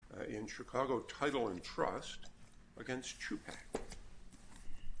Chicago Title and Trust against Chupack.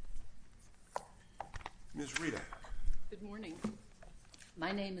 Ms. Redak. Good morning.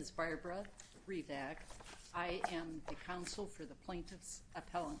 My name is Barbara Redak. I am the counsel for the plaintiff's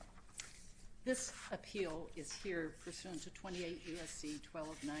appellant. This appeal is here pursuant to 28 U.S.C.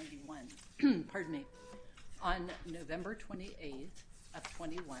 1291. Pardon me. On November 28th of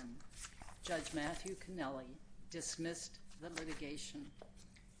 21, Judge Matthew Cannelli dismissed the litigation,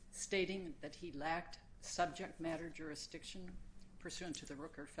 stating that he lacked subject matter jurisdiction pursuant to the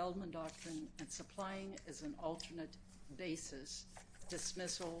Rooker-Feldman Doctrine and supplying as an alternate basis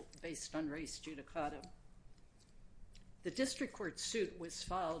dismissal based on res judicata. The district court suit was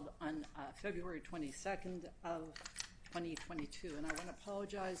filed on February 22nd of 2022, and I want to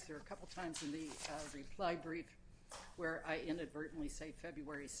apologize. There are a couple times in the reply brief where I inadvertently say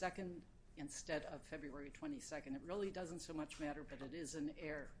February 2nd instead of February 22nd. It really doesn't so much matter, but it is an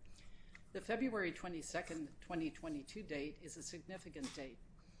error. The February 22nd, 2022 date is a significant date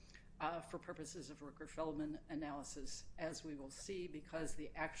for purposes of Rooker-Feldman analysis, as we will see, because the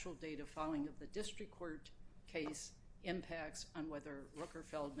actual date of filing of the district court case impacts on whether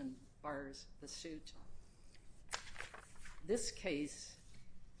Rooker-Feldman bars the suit. This case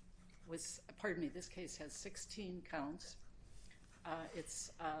has 16 counts.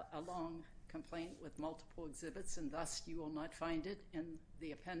 It's a long complaint with multiple exhibits, and thus you will not find it in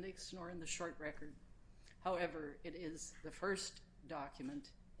the appendix nor in the short record. However, it is the first document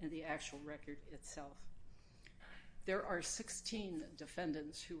in the actual record itself. There are 16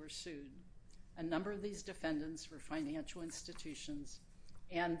 defendants who were sued. A number of these defendants were financial institutions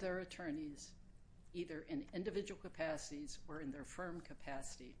and their attorneys, either in individual capacities or in their firm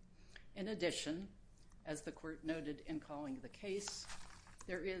capacity. In addition, as the court noted in calling the case,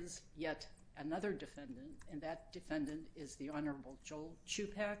 there is yet another defendant, and that defendant is the Honorable Joel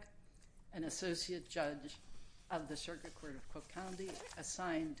Chupack, an associate judge of the Circuit Court of Cook County,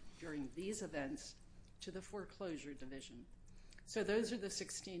 assigned during these events to the foreclosure division. So those are the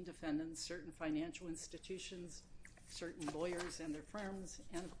 16 defendants, certain financial institutions, certain lawyers and their firms,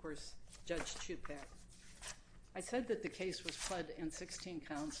 and of course, Judge Chupack. I said that the case was pled in 16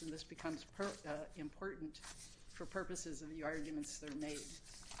 counts, and this becomes important for purposes of the arguments that are made.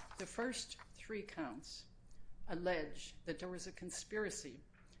 The first 3 counts allege that there was a conspiracy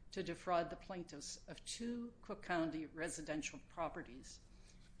to defraud the plaintiffs of 2 Cook County residential properties,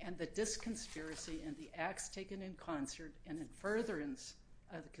 and that this conspiracy and the acts taken in concert and in furtherance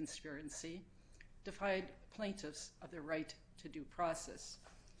of the conspiracy defied plaintiffs of their right to due process.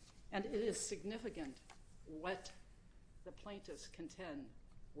 And it is significant what the plaintiffs contend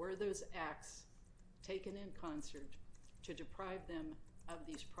were those acts taken in concert to deprive them of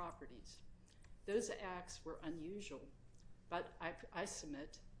these properties. Those acts were unusual, but I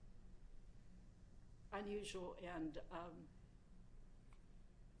submit unusual, and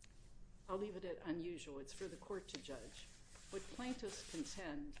I'll leave it at unusual. It's for the court to judge. What plaintiffs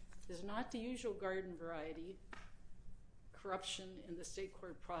contend is not the usual garden variety corruption in the state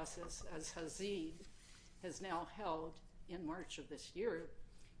court process, as Hazid has now held in March of this year,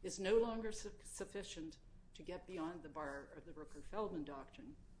 is no longer sufficient to get beyond the bar of the Rooker-Feldman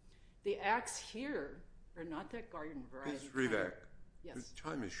Doctrine. The acts here are not that garden variety. Ms. Redak, yes. The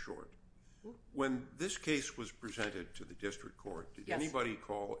time is short. When this case was presented to the district court, did anybody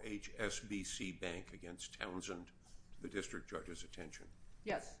call HSBC Bank against Townsend to the district judge's attention?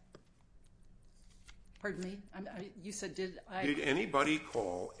 Yes. Pardon me? You said did I? Did anybody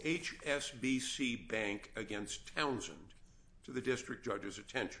call HSBC Bank against Townsend to the district judge's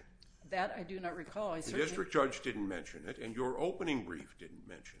attention? That I do not recall. The district judge didn't mention it, and your opening brief didn't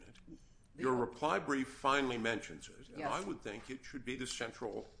mention it. Your reply brief finally mentions it, and I would think it should be the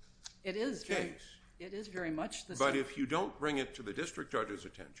central case. It is very much the But if you don't bring it to the district judge's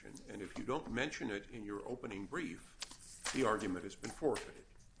attention, and if you don't mention it in your opening brief, the argument has been forfeited.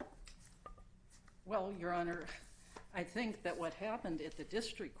 Well, Your Honor, I think that what happened at the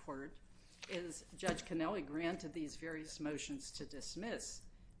district court is Judge Cannelli granted these various motions to dismiss.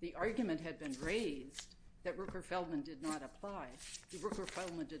 The argument had been raised that Rooker-Feldman did not apply. The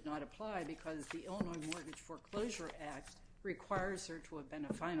Rooker-Feldman did not apply because the Illinois Mortgage Foreclosure Act requires there to have been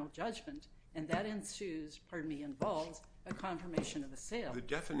a final judgment, and that involves a confirmation of a sale. The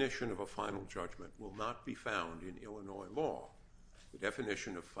definition of a final judgment will not be found in Illinois law. The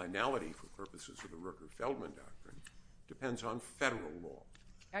definition of finality for purposes of the Rooker-Feldman Doctrine depends on federal law,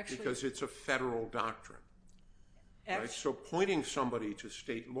 because it's a federal doctrine. Right? So pointing somebody to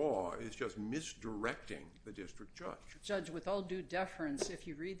state law is just misdirecting the district judge. Judge, with all due deference, if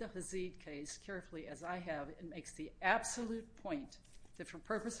you read the Hazid case carefully, as I have, it makes the absolute point that for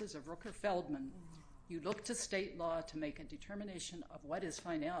purposes of Rooker-Feldman, you look to state law to make a determination of what is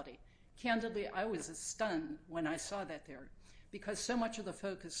finality. Candidly, I was stunned when I saw that there, because so much of the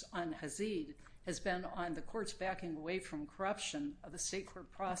focus on Hazid has been on the courts backing away from corruption of the state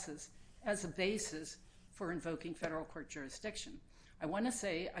court process as a basis for invoking federal court jurisdiction. I want to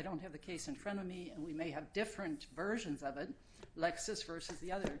say, I don't have the case in front of me, and we may have different versions of it, Lexis versus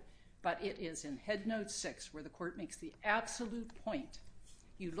the other, but it is in Head Note 6 where the court makes the absolute point.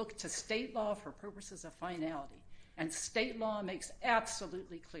 You look to state law for purposes of finality, and state law makes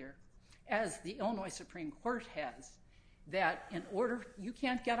absolutely clear, as the Illinois Supreme Court has, that in order, you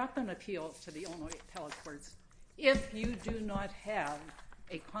can't get up and appeal to the Illinois appellate courts if you do not have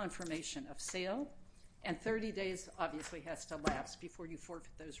a confirmation of sale, and 30 days obviously has to lapse before you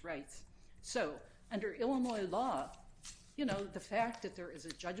forfeit those rights. So under Illinois law, you know, the fact that there is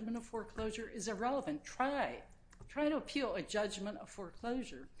a judgment of foreclosure is irrelevant. Try to appeal a judgment of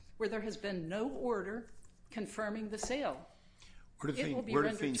foreclosure where there has been no order confirming the sale. Where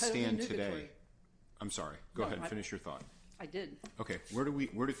do things stand today? I'm sorry. Go ahead and finish your thought. I did. Okay. Where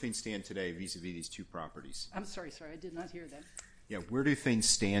do things stand today vis-a-vis these two properties? I'm sorry. I did not hear that. Yeah. Where do things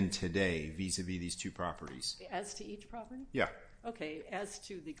stand today vis-a-vis these two properties? As to each property? Yeah. Okay. As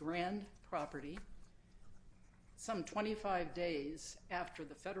to the Grand property, some 25 days after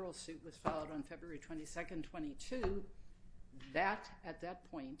the federal suit was filed on February 22nd, 22, at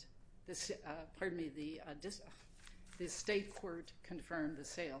that point, the state court confirmed the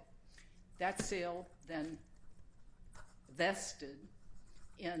sale. That sale then vested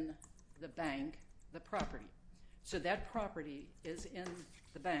in the bank the property. So that property is in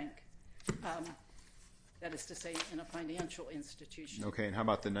the bank, that is to say in a financial institution. Okay, and how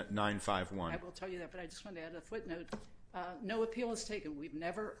about the 951? I will tell you that, but I just want to add a footnote. No appeal is taken. We've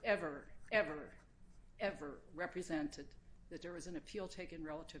never, ever, ever, ever represented that there was an appeal taken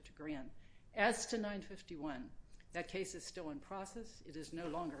relative to Grand. As to 951, that case is still in process. It is no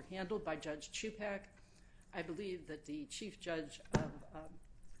longer handled by Judge Chupack. I believe that the Chief Judge of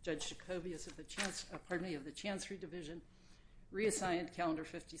Judge Jacobius of the Chancery Division reassigned Calendar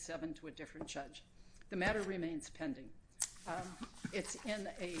 57 to a different judge. The matter remains pending. It's in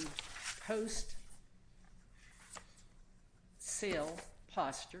a post-sale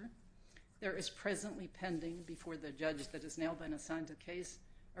posture. There is presently pending before the judge that has now been assigned to the case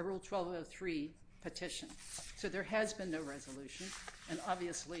a Rule 1203 petition. So there has been no resolution, and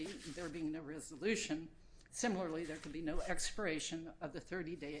obviously there being no resolution, similarly there can be no expiration of the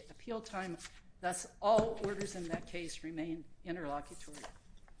 30-day appeal time. Thus, all orders in that case remain interlocutory.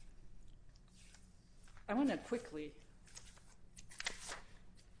 I want to quickly,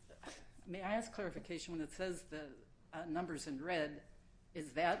 may I ask clarification when it says the numbers in red,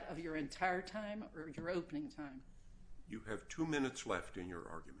 is that of your entire time or your opening time? You have 2 minutes left in your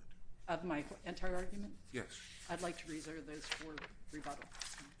argument. Of my entire argument? Yes. I'd like to reserve those for rebuttal.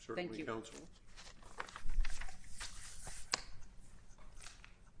 Certainly, Thank you. counsel.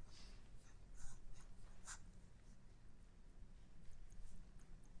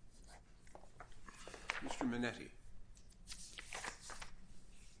 Mr. Minetti.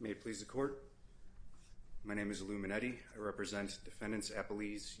 May it please the court. My name is Lou Minetti. I represent Defendants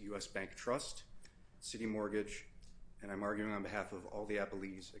Appellees U.S. Bank Trust, City Mortgage, and I'm arguing on behalf of all the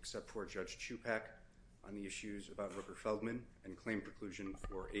appellees except for Judge Chupack on the issues about Rooker-Feldman and claim preclusion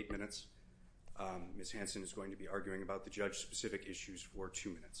for 8 minutes. Ms. Hanson is going to be arguing about the judge-specific issues for 2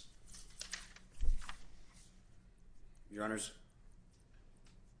 minutes. Your Honors,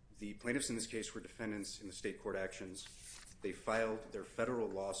 the plaintiffs in this case were defendants in the state court actions. They filed their federal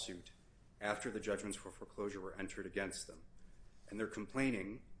lawsuit after the judgments for foreclosure were entered against them, and they're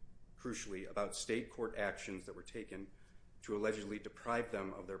complaining, crucially, about state court actions that were taken to allegedly deprive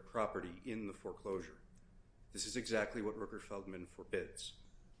them of their property in the foreclosure. This is exactly what Rooker-Feldman forbids.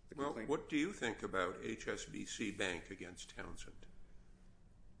 Well, what do you think about HSBC Bank against Townsend?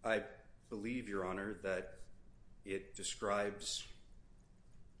 I believe, Your Honor, that it describes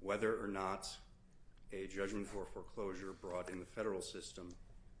whether or not a judgment for foreclosure brought in the federal system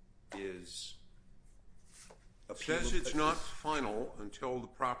is appealable. It says it's not final until the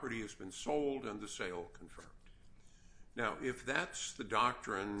property has been sold and the sale confirmed. Now, if that's the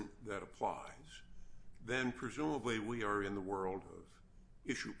doctrine that applies, then presumably we are in the world of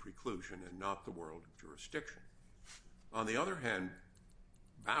issue preclusion and not the world of jurisdiction. On the other hand,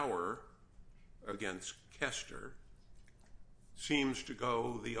 Bauer against Kester seems to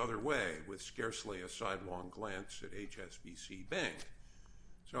go the other way with scarcely a sidelong glance at HSBC Bank.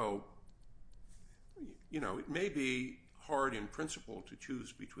 So, you know, it may be hard in principle to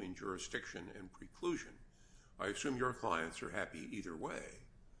choose between jurisdiction and preclusion. I assume your clients are happy either way.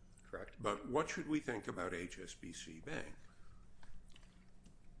 Correct. But what should we think about HSBC Bank?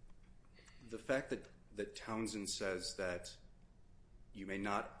 The fact that Townsend says that you may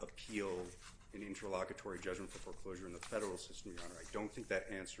not appeal an interlocutory judgment for foreclosure in the federal system, Your Honor, I don't think that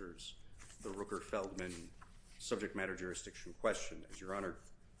answers the Rooker-Feldman subject matter jurisdiction question. As Your Honor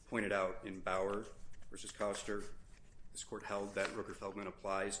pointed out in Bauer v. Koster, this court held that Rooker-Feldman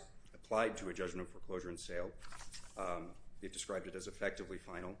applied to a judgment of foreclosure and sale. It described it as effectively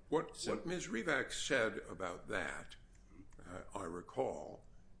final. What Ms. Rivak said about that, I recall,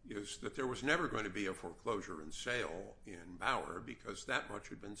 is that there was never going to be a foreclosure and sale in Bauer because that much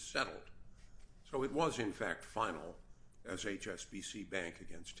had been settled. So it was, in fact, final, as HSBC Bank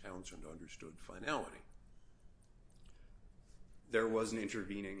against Townsend understood finality. There was an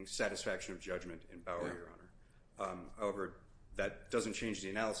intervening satisfaction of judgment in Bauer, Your Honor. However, that doesn't change the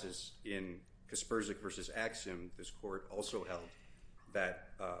analysis. In Kaspersky v. Axiom, this court also held that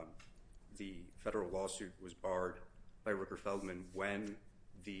the federal lawsuit was barred by Rooker-Feldman when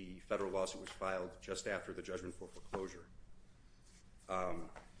the federal lawsuit was filed just after the judgment for foreclosure.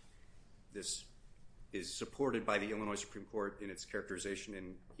 This is supported by the Illinois Supreme Court in its characterization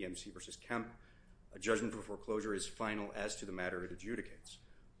in EMC v. Kemp. A judgment for foreclosure is final as to the matter it adjudicates.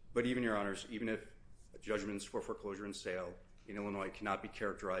 But even, Your Honors, even if judgments for foreclosure and sale in Illinois cannot be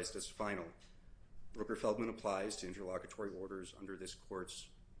characterized as final, Rooker-Feldman applies to interlocutory orders under this court's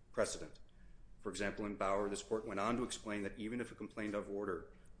precedent. For example, in Bauer, this court went on to explain that even if a complaint of order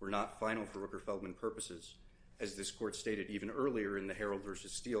were not final for Rooker-Feldman purposes, as this court stated even earlier in the Harold v.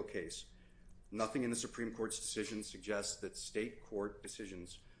 Steele case, nothing in the Supreme Court's decision suggests that state court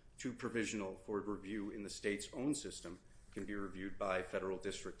decisions too provisional for review in the state's own system can be reviewed by federal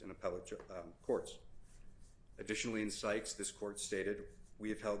district and appellate courts. Additionally, in Sykes, this court stated, "We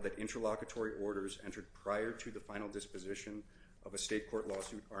have held that interlocutory orders entered prior to the final disposition of a state court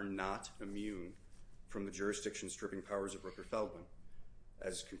lawsuit are not immune from the jurisdiction-stripping powers of Rooker-Feldman.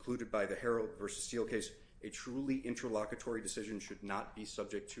 As concluded by the Harold v. Steele case, a truly interlocutory decision should not be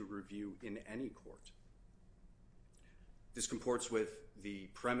subject to review in any court." This comports with the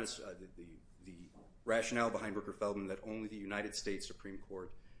premise, the rationale behind Rooker-Feldman that only the United States Supreme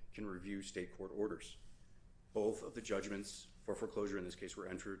Court can review state court orders. Both of the judgments for foreclosure in this case were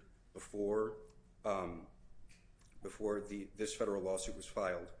entered before this federal lawsuit was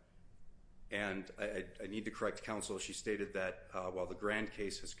filed. And I need to correct counsel. She stated that while the Grand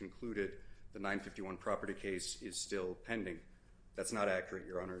case has concluded, the 951 property case is still pending. That's not accurate,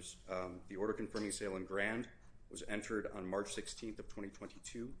 Your Honors. The order confirming sale in Grand was entered on March 16th of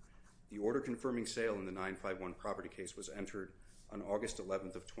 2022. The order confirming sale in the 951 property case was entered on August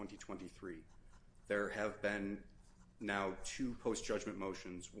 11th of 2023. There have been now two post-judgment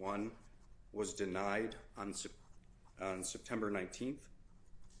motions. One was denied on September 19th,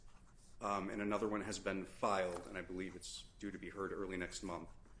 and another one has been filed, and I believe it's due to be heard early next month.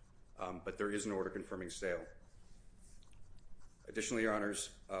 But there is an order confirming sale. Additionally, Your Honors,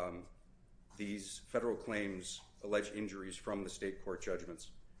 these federal claims allege injuries from the state court judgments.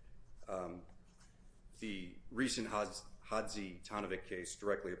 The recent Hadzi-Tanovic case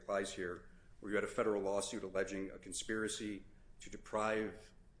directly applies here, where you had a federal lawsuit alleging a conspiracy to deprive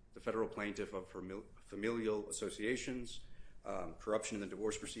the federal plaintiff of familial associations, corruption in the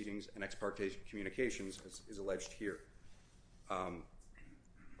divorce proceedings, and ex parte communications, as is alleged here.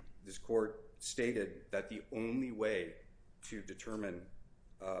 This court stated that the only way to determine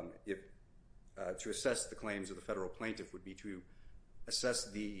to assess the claims of the federal plaintiff would be to assess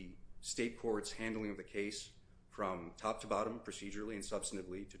the state court's handling of the case from top to bottom, procedurally and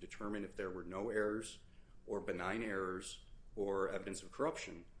substantively, to determine if there were no errors or benign errors or evidence of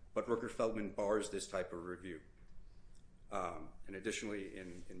corruption. But Rooker-Feldman bars this type of review. And additionally,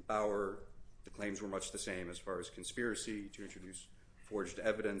 in Bauer, the claims were much the same as far as conspiracy to introduce forged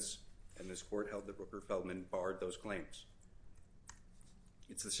evidence, and this court held that Rooker-Feldman barred those claims.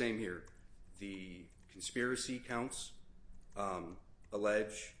 It's the same here. The conspiracy counts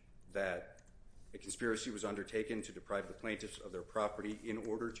allege that a conspiracy was undertaken to deprive the plaintiffs of their property in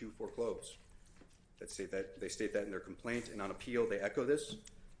order to foreclose. They state that in their complaint, and on appeal they echo this.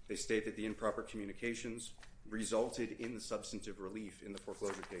 They state that the improper communications resulted in the substantive relief in the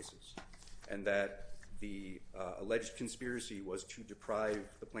foreclosure cases, and that the alleged conspiracy was to deprive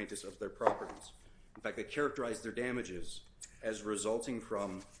the plaintiffs of their properties. In fact, they characterized their damages as resulting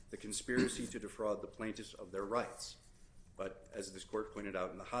from the conspiracy to defraud the plaintiffs of their rights. But as this court pointed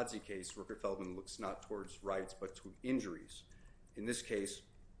out in the Hadzi case, Rooker-Feldman looks not towards rights but to injuries. In this case,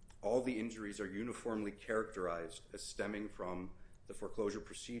 all the injuries are uniformly characterized as stemming from the foreclosure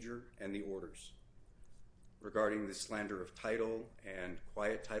procedure and the orders. Regarding the slander of title and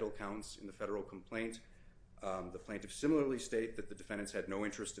quiet title counts in the federal complaint, the plaintiffs similarly state that the defendants had no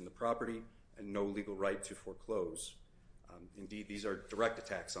interest in the property and no legal right to foreclose. Indeed, these are direct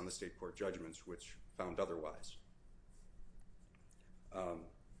attacks on the state court judgments, which found otherwise.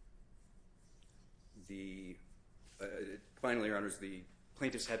 Finally, Your Honors, the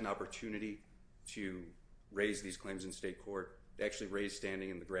plaintiffs had an opportunity to raise these claims in state court. They actually raised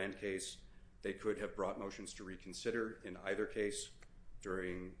standing in the Grand case. They could have brought motions to reconsider in either case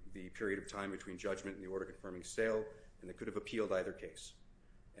during the period of time between judgment and the order confirming sale, and they could have appealed either case.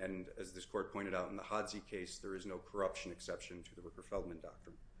 And as this court pointed out in the Hodsey case, there is no corruption exception to the Rooker-Feldman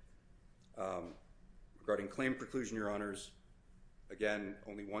doctrine. Regarding claim preclusion, Your Honors, again,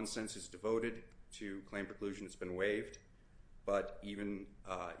 only 1 sentence is devoted to claim preclusion. It's been waived. But even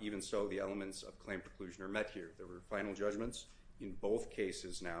so, the elements of claim preclusion are met here. There were final judgments in both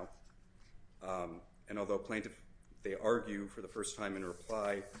cases now. And although they argue for the first time in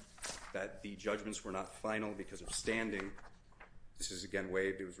reply that the judgments were not final because of standing, this is again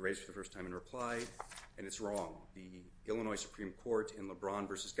waived. It was raised for the first time in reply, and it's wrong. The Illinois Supreme Court in LeBron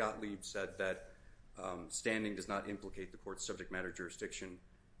v. Gottlieb said that standing does not implicate the court's subject matter jurisdiction.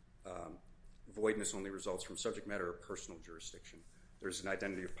 Voidness only results from subject matter or personal jurisdiction. There's an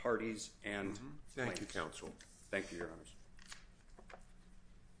identity of parties and Thank claims. you, counsel. Thank you, Your Honors.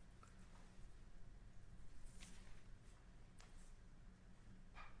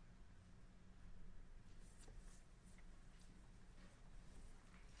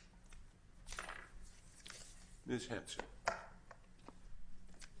 Ms. Hanson.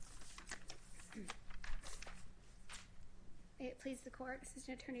 May it please the Court,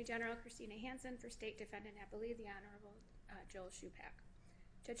 Assistant Attorney General Christina Hansen for State Defendant Appellee, the Honorable Joel Chupack.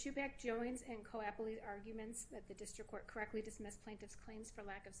 Judge Chupack joins in co-appellee's arguments that the District Court correctly dismissed plaintiff's claims for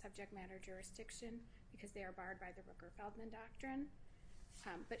lack of subject matter jurisdiction because they are barred by the Rooker-Feldman doctrine.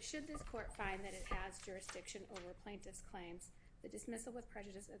 But should this Court find that it has jurisdiction over plaintiff's claims, the dismissal with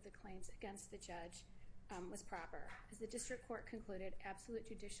prejudice of the claims against the judge was proper. As the District Court concluded, absolute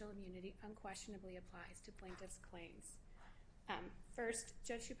judicial immunity unquestionably applies to plaintiff's claims. First,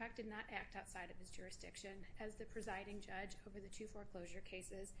 Judge Chupack did not act outside of his jurisdiction. As the presiding judge over the 2 foreclosure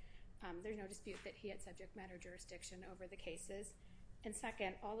cases, there's no dispute that he had subject matter jurisdiction over the cases. And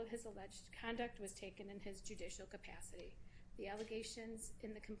second, all of his alleged conduct was taken in his judicial capacity. The allegations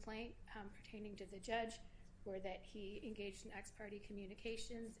in the complaint pertaining to the judge were that he engaged in ex-party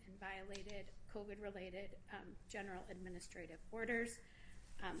communications and violated COVID-related general administrative orders.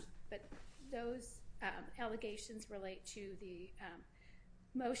 But those allegations relate to the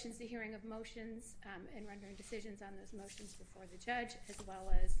motions, the hearing of motions, and rendering decisions on those motions before the judge, as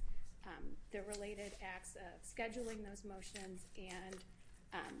well as the related acts of scheduling those motions and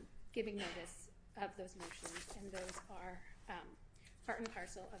giving notice of those motions. And those are part and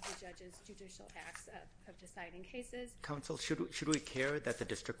parcel of the judge's judicial acts of deciding cases. Counsel, should we care that the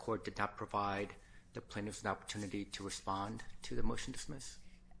District Court did not provide the plaintiffs an opportunity to respond to the motion dismiss?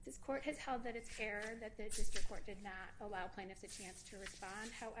 This Court has held that it's error that the District Court did not allow plaintiffs a chance to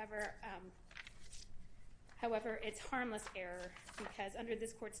respond. However, it's harmless error because under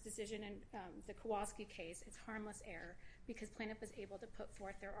this Court's decision in the Kowalski case, it's harmless error because plaintiff was able to put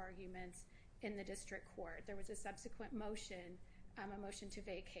forth their arguments in the District Court. There was a subsequent motion, a motion to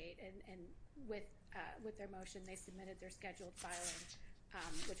vacate, and with their motion, they submitted their scheduled filing,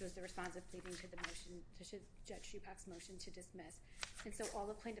 which was the responsive pleading to the motion, to Judge Chupack's motion to dismiss. And so all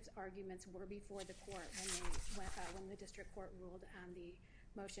the plaintiff's arguments were before the court when the District Court ruled on the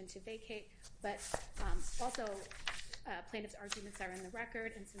motion to vacate. But also, plaintiff's arguments are in the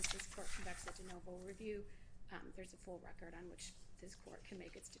record, and since this Court conducts a de novo review, there's a full record on which this Court can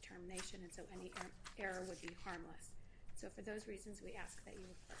make its determination, and so any error would be harmless. So for those reasons, we ask that you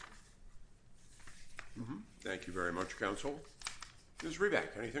affirm. Thank you very much, counsel. Ms.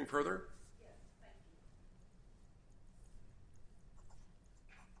 Reback, anything further? Yes, thank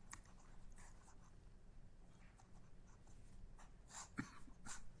you.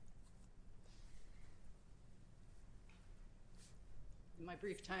 In my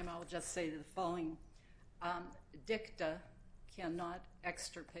brief time, I'll just say the following. Dicta cannot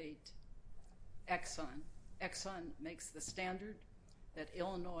extirpate Exxon. Exxon makes the standard that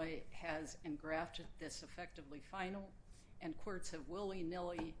Illinois has engrafted this effectively final, and courts have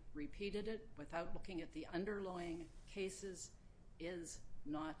willy-nilly repeated it without looking at the underlying cases is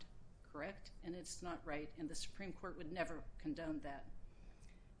not correct, and it's not right, and the Supreme Court would never condone that.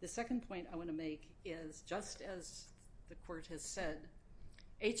 The second point I want to make is, just as the Court has said,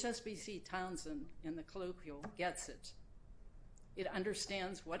 HSBC Townsend in the colloquial gets it. It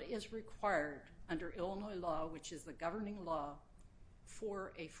understands what is required under Illinois law, which is the governing law,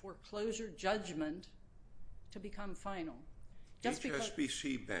 for a foreclosure judgment to become final.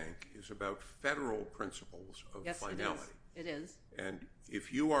 HSBC Bank is about federal principles of finality. It is. And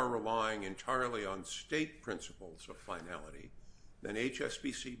if you are relying entirely on state principles of finality, then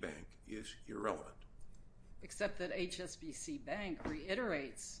HSBC Bank is irrelevant. Except that HSBC Bank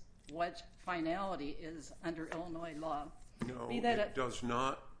reiterates what finality is under Illinois law. No, it does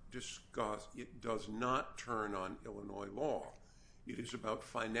not discuss, it does not turn on Illinois law. It is about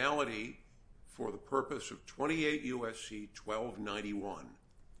finality for the purpose of 28 U.S.C. 1291.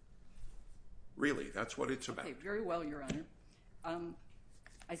 Really, that's what it's about. Okay, very well, Your Honor.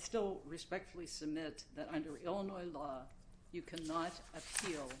 I still respectfully submit that under Illinois law, you cannot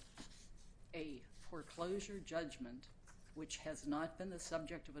appeal a foreclosure judgment which has not been the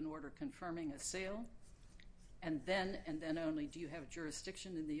subject of an order confirming a sale, and then only do you have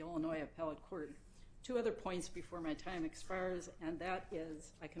jurisdiction in the Illinois Appellate Court. Two other points before my time expires, and that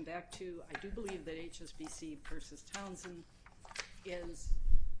is, I come back to, I do believe that HSBC versus Townsend is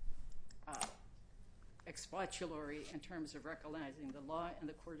expostulatory in terms of recognizing the law, and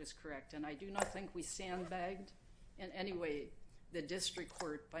the court is correct. And I do not think we sandbagged in any way the district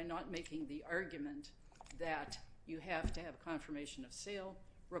court by not making the argument that you have to have confirmation of sale.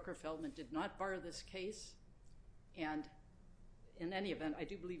 Rooker-Feldman did not bar this case, and in any event, I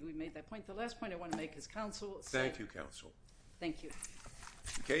do believe we made that point. The last point I want to make is counsel. Thank you, counsel. Thank you.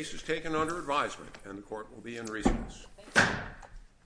 The case is taken under advisement, and the court will be in recess. Thank you.